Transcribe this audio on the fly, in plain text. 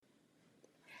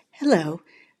Hello,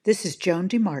 this is Joan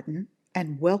DeMartin,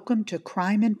 and welcome to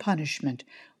Crime and Punishment: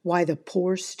 Why the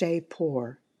Poor Stay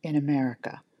Poor in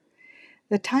America.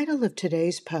 The title of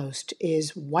today's post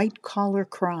is White Collar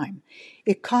Crime.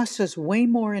 It costs us way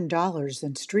more in dollars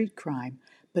than street crime,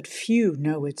 but few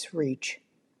know its reach.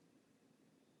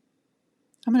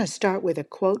 I'm going to start with a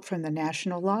quote from the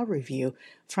National Law Review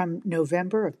from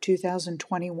November of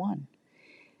 2021.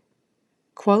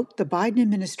 Quote, "The Biden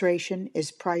administration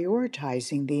is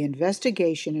prioritizing the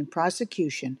investigation and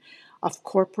prosecution of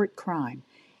corporate crime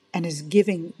and is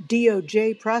giving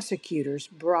DOJ prosecutors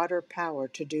broader power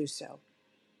to do so."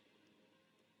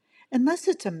 Unless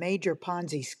it's a major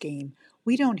Ponzi scheme,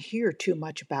 we don't hear too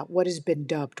much about what has been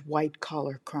dubbed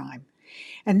white-collar crime.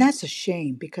 And that's a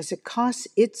shame because it costs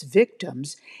its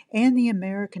victims and the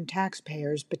American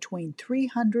taxpayers between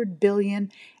 $300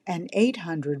 billion and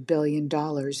 $800 billion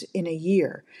in a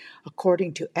year,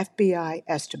 according to FBI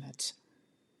estimates.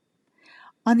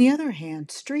 On the other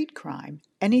hand, street crime,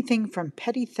 anything from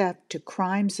petty theft to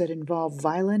crimes that involve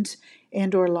violence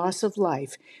and/or loss of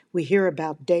life, we hear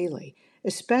about daily,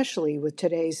 especially with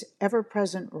today's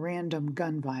ever-present random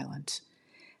gun violence.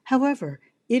 However,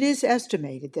 it is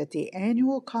estimated that the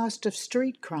annual cost of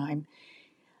street crime,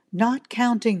 not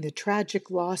counting the tragic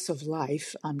loss of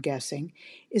life, I'm guessing,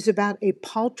 is about a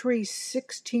paltry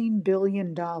 $16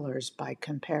 billion by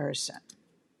comparison.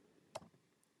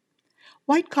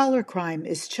 White-collar crime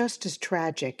is just as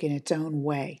tragic in its own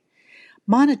way.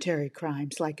 Monetary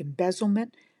crimes like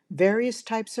embezzlement, various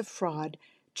types of fraud,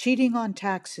 cheating on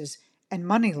taxes, and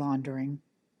money laundering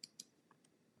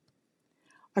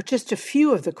are just a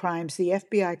few of the crimes the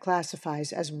FBI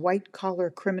classifies as white-collar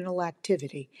criminal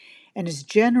activity and is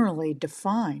generally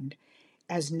defined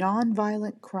as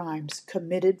nonviolent crimes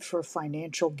committed for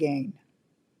financial gain.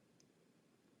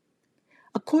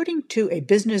 According to a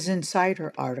Business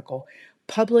Insider article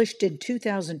published in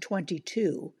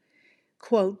 2022,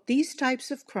 quote, "These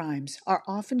types of crimes are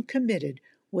often committed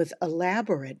with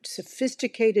elaborate,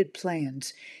 sophisticated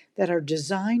plans that are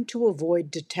designed to avoid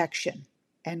detection,"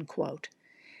 end quote.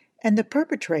 And the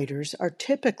perpetrators are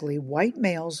typically white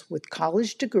males with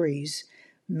college degrees,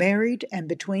 married and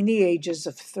between the ages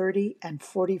of 30 and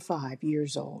 45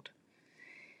 years old.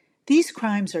 These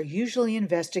crimes are usually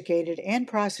investigated and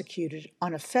prosecuted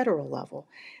on a federal level,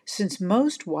 since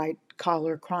most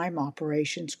white-collar crime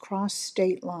operations cross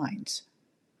state lines.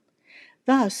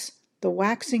 Thus, the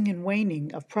waxing and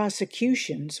waning of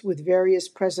prosecutions with various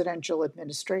presidential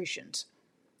administrations.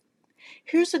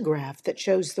 Here's a graph that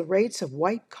shows the rates of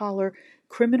white-collar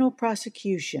criminal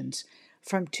prosecutions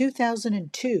from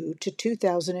 2002 to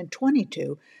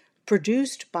 2022,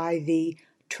 produced by the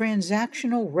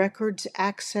Transactional Records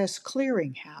Access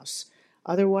Clearinghouse,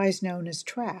 otherwise known as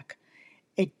TRAC,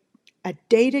 a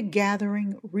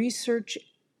data-gathering, research,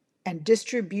 and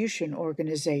distribution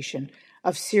organization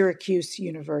of Syracuse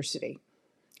University.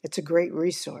 It's a great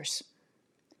resource.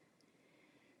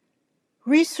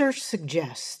 Research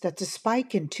suggests that the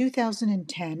spike in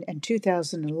 2010 and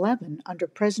 2011 under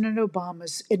President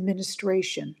Obama's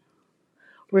administration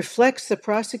reflects the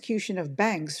prosecution of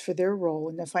banks for their role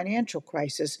in the financial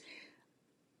crisis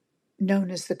known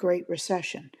as the Great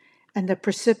Recession, and the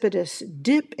precipitous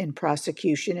dip in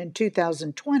prosecution in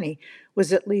 2020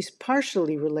 was at least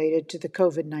partially related to the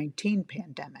COVID-19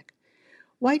 pandemic.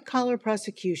 White-collar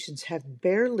prosecutions have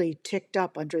barely ticked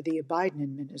up under the Biden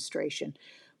administration,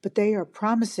 but the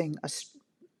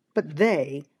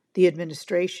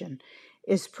administration,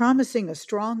 is promising a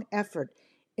strong effort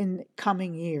in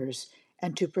coming years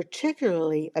and to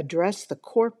particularly address the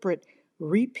corporate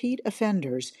repeat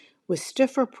offenders with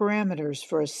stiffer parameters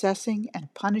for assessing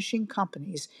and punishing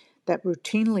companies that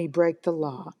routinely break the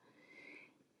law.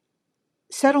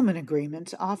 Settlement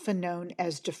agreements, often known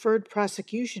as deferred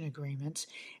prosecution agreements,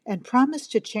 and promise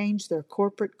to change their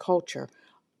corporate culture,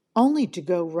 only to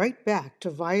go right back to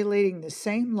violating the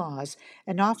same laws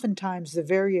and oftentimes the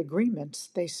very agreements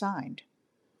they signed.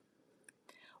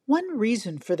 One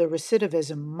reason for the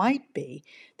recidivism might be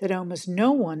that almost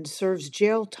no one serves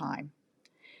jail time.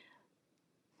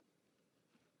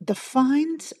 The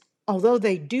fines, although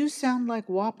they do sound like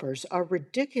whoppers, are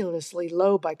ridiculously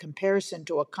low by comparison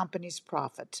to a company's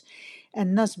profits,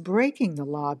 and thus breaking the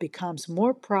law becomes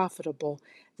more profitable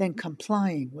than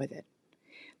complying with it.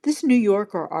 This New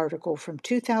Yorker article from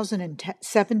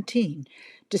 2017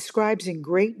 describes in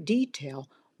great detail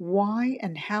why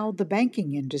and how the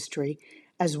banking industry,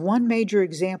 as one major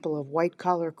example of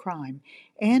white-collar crime,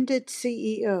 and its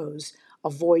CEOs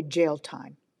avoid jail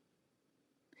time.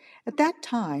 At that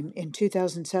time, in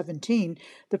 2017,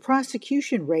 the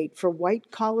prosecution rate for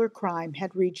white-collar crime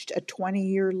had reached a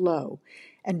 20-year low,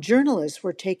 and journalists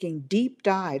were taking deep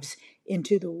dives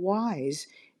into the whys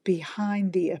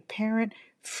behind the apparent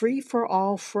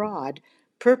free-for-all fraud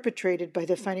perpetrated by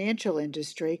the financial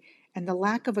industry and the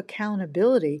lack of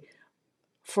accountability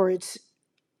for its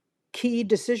key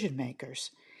decision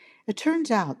makers. It turns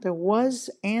out there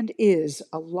was and is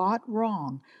a lot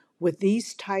wrong with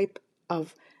these type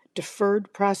of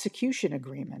deferred prosecution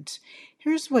agreements.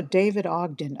 Here's what David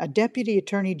Ogden, a deputy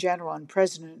attorney general in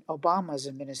President Obama's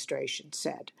administration,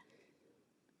 said.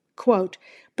 Quote,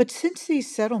 but since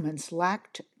these settlements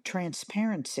lacked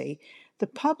transparency, the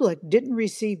public didn't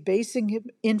receive basic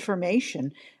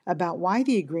information about why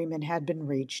the agreement had been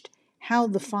reached, how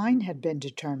the fine had been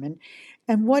determined,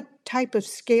 and what type of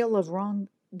scale of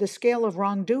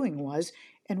wrongdoing was,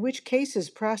 and which cases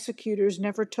prosecutors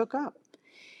never took up.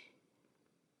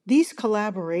 These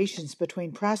collaborations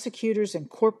between prosecutors and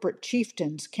corporate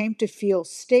chieftains came to feel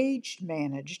stage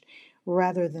managed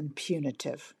rather than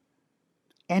punitive.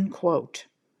 End quote.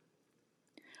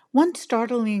 One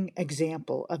startling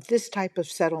example of this type of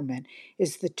settlement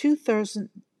is the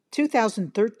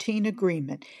 2013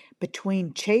 agreement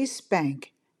between Chase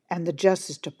Bank and the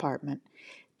Justice Department,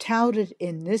 touted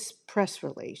in this press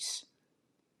release.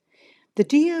 The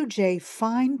DOJ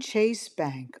fined Chase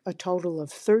Bank a total of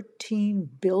 $13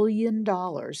 billion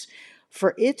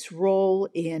for its role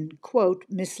in, quote,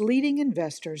 misleading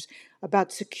investors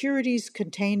about securities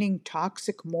containing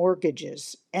toxic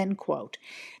mortgages, end quote,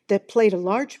 that played a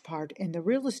large part in the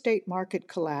real estate market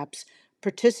collapse,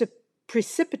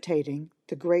 precipitating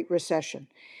the Great Recession.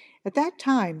 At that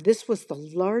time, this was the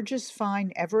largest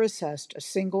fine ever assessed a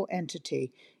single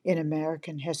entity in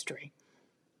American history.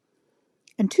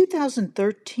 In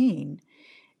 2013,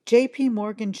 J.P.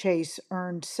 Morgan Chase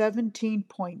earned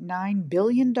 $17.9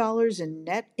 billion in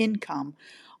net income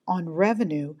on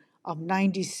revenue of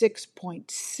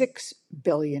 $96.6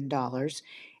 billion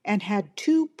and had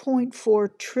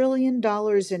 $2.4 trillion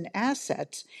in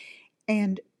assets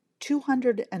and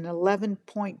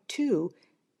 $211.2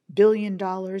 billion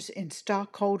in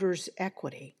stockholders'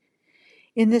 equity.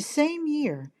 In the same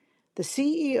year, the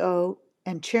CEO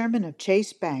and chairman of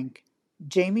Chase Bank,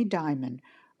 Jamie Dimon,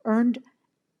 earned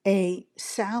a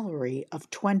salary of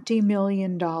 $20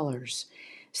 million,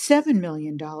 $7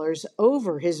 million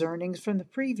over his earnings from the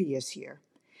previous year.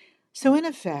 So in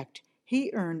effect, he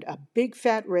earned a big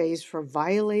fat raise for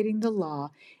violating the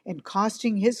law and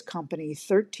costing his company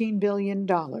 $13 billion,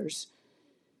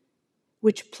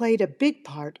 which played a big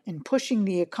part in pushing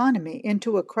the economy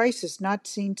into a crisis not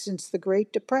seen since the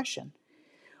Great Depression.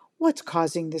 What's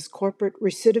causing this corporate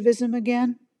recidivism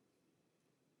again?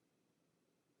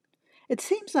 It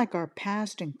seems like our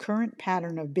past and current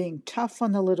pattern of being tough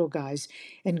on the little guys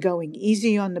and going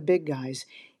easy on the big guys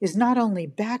is not only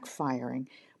backfiring,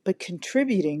 but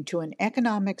contributing to an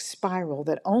economic spiral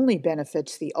that only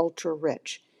benefits the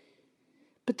ultra-rich.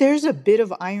 But there's a bit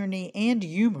of irony and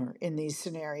humor in these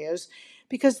scenarios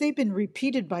because they've been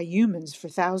repeated by humans for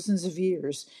thousands of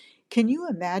years. Can you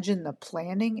imagine the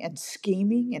planning and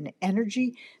scheming and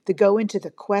energy that go into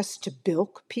the quest to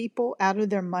bilk people out of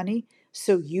their money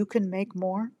so you can make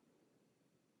more?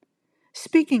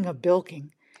 Speaking of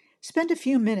bilking, spend a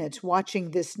few minutes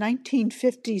watching this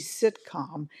 1950s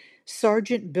sitcom,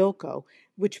 Sergeant Bilko,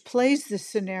 which plays this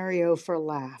scenario for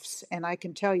laughs, and I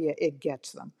can tell you it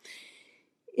gets them.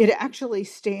 It actually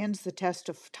stands the test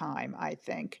of time, I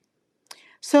think.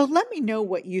 So let me know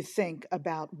what you think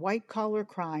about white-collar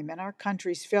crime and our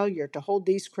country's failure to hold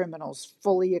these criminals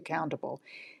fully accountable.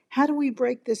 How do we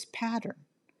break this pattern?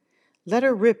 Let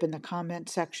her rip in the comment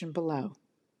section below.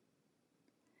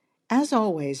 As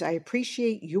always, I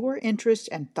appreciate your interest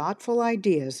and thoughtful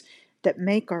ideas that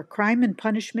make our crime and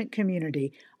punishment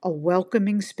community a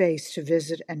welcoming space to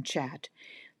visit and chat.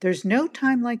 There's no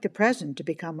time like the present to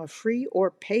become a free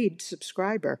or paid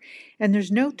subscriber, and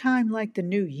there's no time like the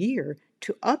new year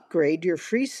to upgrade your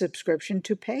free subscription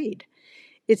to paid.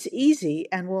 It's easy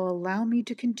and will allow me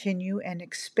to continue and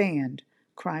expand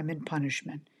crime and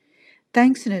punishment.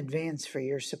 Thanks in advance for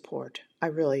your support. I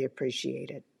really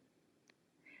appreciate it.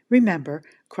 Remember,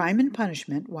 Crime and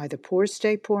Punishment, Why the Poor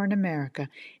Stay Poor in America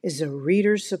is a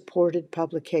reader-supported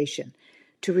publication.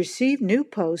 To receive new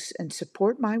posts and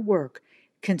support my work,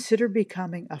 consider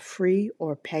becoming a free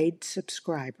or paid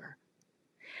subscriber.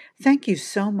 Thank you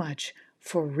so much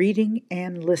for reading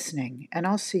and listening, and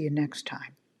I'll see you next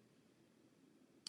time.